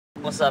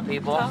What's up,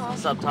 people?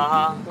 What's up,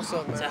 Taha? What's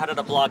up, man? Say hi to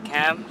the vlog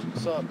cam.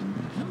 What's up?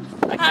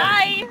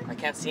 Hi! I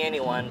can't see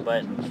anyone,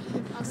 but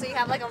Oh, so you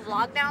have like a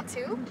vlog now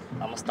too? I'm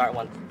gonna start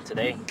one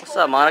today. What's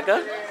up,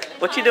 Monica?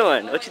 What you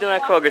doing? What you doing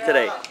at Kroger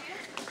today?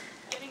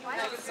 Why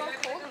is it so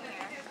cold in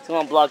here? It's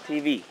on Vlog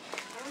TV.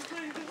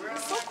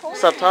 It's so cold.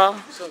 What's up, Taha?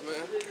 What's up, man?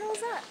 What the hell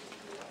is that?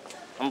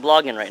 I'm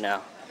vlogging right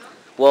now.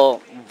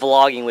 Well,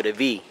 vlogging with a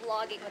V.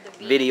 Vlogging with a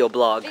V. Video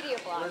blog. Video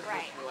vlog,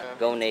 right.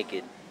 Go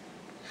naked.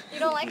 You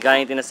don't like You got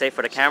anything to say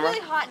for the camera? It's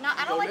really hot. No,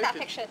 I don't like that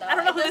picture though. I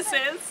don't know who this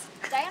is.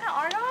 Diana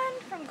Ardon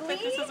from Glee?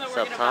 This is what What's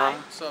we're up, gonna Taha? buy.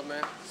 What's up,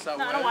 man?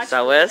 No, I don't watch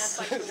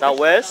Southwest?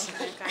 Southwest?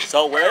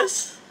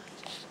 Southwest?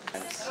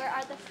 Where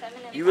are the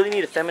feminine You really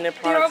need a feminine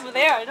They're product? over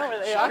there. I know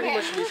where they are. Pretty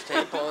much use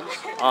tampons.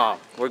 Oh,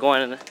 we're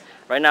going.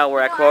 Right now,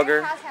 we're at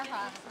Kroger.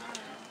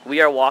 We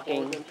are All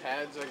walking. them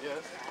pads, I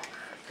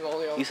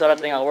guess. You saw that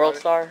thing on World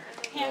Star?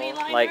 Handy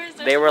liners. Like There's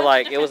they a were bunch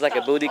like of it was like a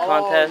different booty Oh,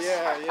 contest,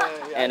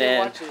 yeah. and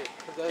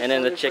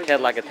then the chick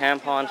had like a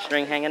tampon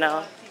string hanging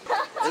out.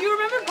 stuff. Do you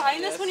remember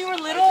buying this when you were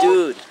little?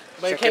 Dude,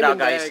 But check came it out, in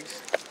guys.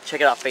 bags.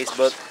 Check it out,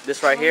 Facebook.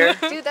 This right here.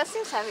 Dude, that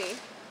seems heavy.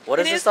 What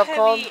is It this stuff heavy.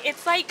 called?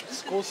 It's like,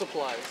 School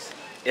supplies.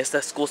 It's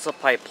the school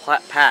supply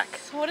pack.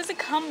 so what does it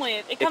come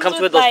with? It comes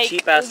with those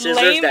cheap ass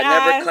scissors that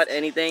never cut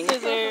anything.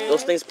 Scissors.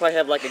 Those things probably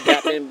have like a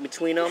gap in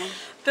between them.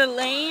 The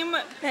lame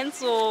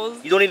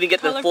pencils. You don't even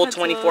get the Color full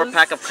pencils. 24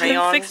 pack of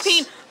crayons.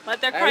 16, but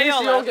they're At least you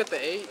don't Crayola. get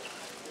the 8.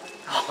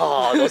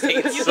 Oh, those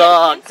things You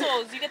suck. get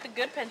pencils. You get the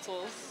good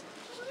pencils.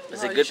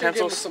 Is No, it you good should give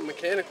me pencils? some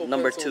mechanical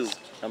Number pencils. two.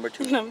 Number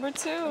two. Number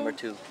two. Number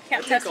two.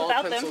 Can't I test think all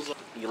without them. pencils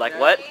You like Yeah.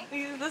 what?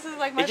 This is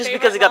like my It's just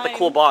favorite because it got the line.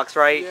 cool box,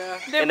 right? Yeah.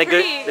 They're And the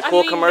pretty. good, the I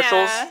cool mean,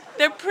 commercials. yeah.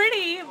 They're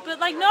pretty, but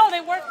like no, they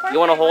work perfect. You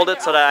want to hold Like,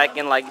 it so they're that I awesome.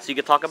 can like so you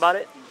can talk about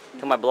it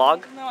to my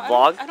blog? No,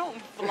 Vlog? I don't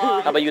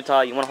vlog. How about you,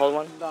 Todd? You want to hold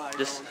one? Nah,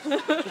 Just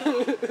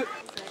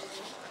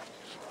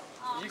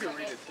You can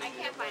read it I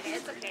can't find it.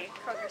 It's okay.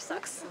 Kroger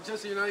sucks.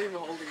 Just you're not even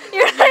holding it.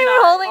 You're not even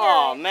holding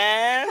oh it.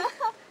 man,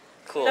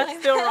 cool. That's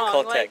still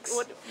wrong. Like, Kotex,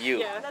 what, you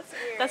yeah, That's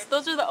weird.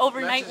 those are the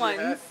overnight Matches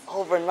your ones. hat.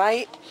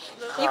 overnight.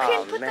 You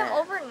can put man. them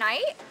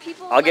overnight?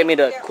 People I'll get me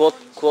the like,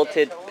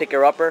 quilted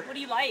picker upper, What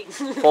do you like?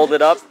 fold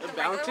it up.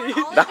 Bounty.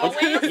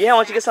 Bounty. Yeah, why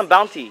don't you get some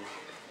bounty? You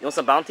want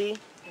some bounty?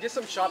 Get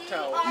some shop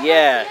towels.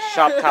 Yeah,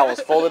 shop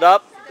towels, fold it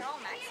up. They're all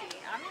maxi.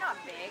 I'm not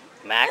big.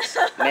 Max,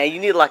 man, you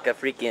need like a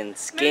freaking Maybe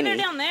skinny. they're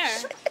down there.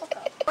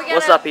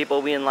 What's up,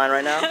 people? We in line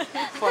right now.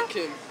 Fuck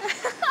him.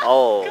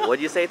 Oh,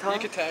 what'd you say, Tom? You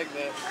can tag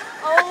that.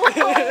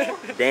 Oh.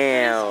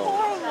 Damn.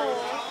 Horrible.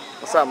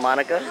 What's up,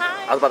 Monica?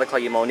 Hi. I was about to call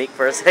you Monique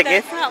for a second.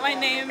 That's not my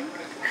name.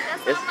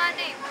 That's It's- not my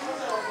name.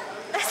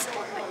 That's not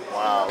my name.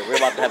 Wow, we're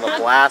about to have a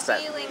blast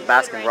at Feeling good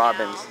Baskin right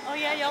Robbins. Oh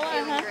yeah, y'all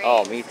are, huh? Great.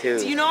 Oh, me too.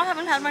 Do you know I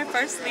haven't had my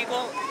first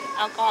legal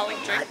alcoholic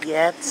drink? Not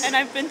yet. And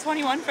I've been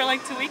 21 for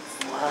like 2 weeks.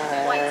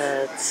 What?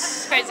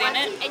 Crazy, isn't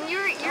it? And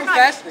you're I'm not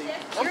fasting.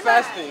 I'm you're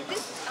fasting. Not,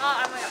 this,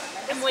 I'm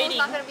I'm waiting.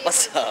 Not gonna be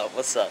What's up?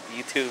 What's up?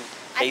 YouTube,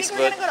 I think we're Facebook,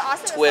 gonna go to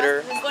Austin this Twitter.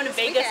 last- I'm going to this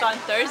Vegas weekend. on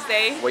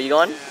Thursday. Where you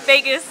going?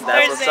 Vegas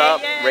That's Thursday. what's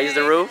up. Yay. Raise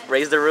the roof.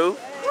 Raise the roof.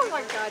 Oh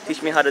my god.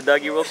 Teach me how to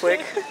Dougie real quick.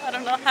 I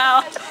don't know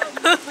how.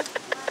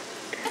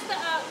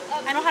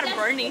 I know how to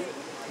Bernie.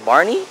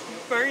 Barney?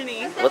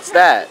 Bernie. What's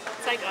that?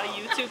 It's like a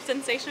YouTube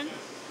sensation.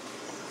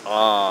 Oh, I thought you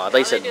All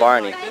they said do is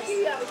Barney. like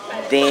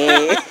this.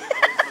 Dang.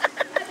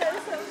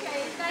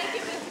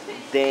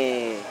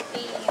 Dang.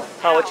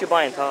 Todd, what you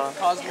buying, Todd?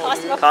 Cosmo.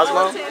 dude.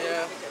 Cosmo?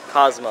 Yeah.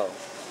 Cosmo.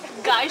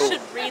 Guys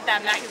should read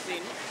that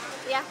magazine.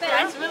 Yeah,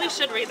 Guys really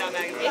should read that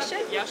magazine. They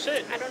should? Yeah,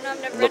 should. I don't know.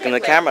 I've never Look read in it,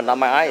 the but- camera, not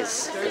my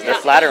eyes, because they're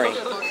flattering.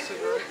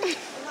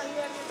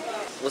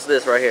 What's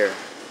this right here?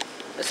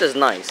 This is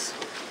nice.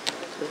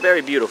 It's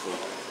very beautiful.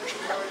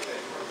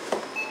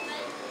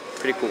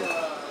 Pretty cool. Do you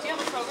have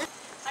a Kroger?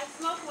 I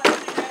smoke one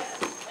cigarette.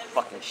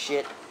 Fucking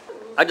shit.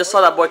 I just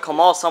saw that boy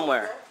Kamal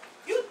somewhere.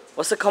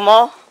 What's it,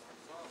 Kamal?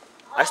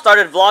 I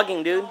started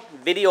vlogging, dude.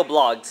 Video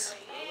blogs.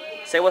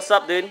 Say what's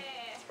up, dude.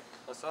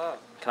 What's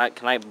up?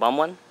 Can I bum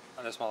one?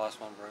 Oh, that's my last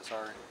one, bro.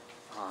 Sorry.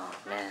 Oh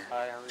man.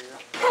 Hi, how are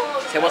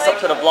you? Say what's up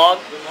to the vlog.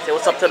 Say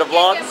what's up to the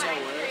vlog.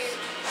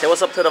 Say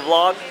what's up to the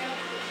vlog.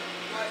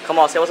 Come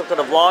on, say what's up to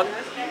the vlog.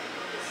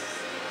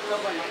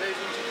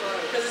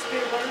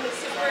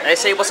 Hey,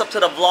 say what's up to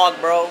the vlog,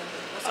 bro.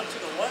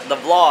 The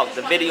vlog,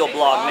 the video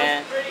blog,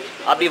 man.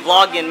 I'll be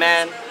vlogging,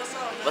 man.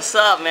 What's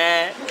up,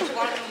 man?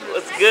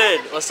 What's good?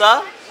 What's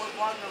up?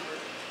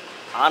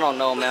 I don't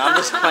know, man. I'm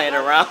just playing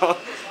around. Not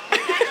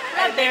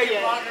there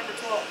yet.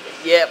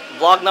 Yeah,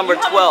 vlog number You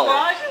have a 12.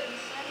 vlog?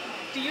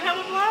 Do you have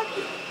a vlog?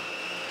 So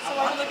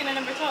why are we looking at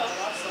number 12?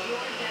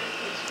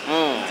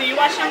 Do you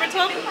watch number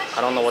 12?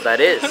 I don't know what that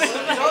is.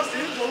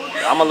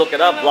 I'm gonna look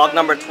it up. Vlog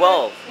number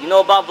 12. You know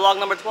about vlog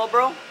number 12,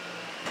 bro? You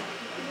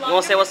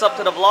wanna say what's up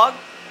to the vlog?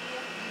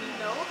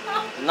 No.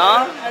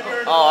 Nah?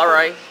 Oh,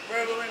 alright.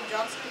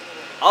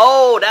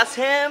 Oh, that's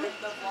him?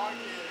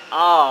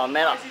 Oh,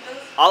 man.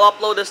 I'll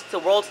upload this to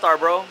World Star,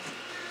 bro.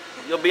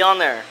 You'll be on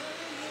there.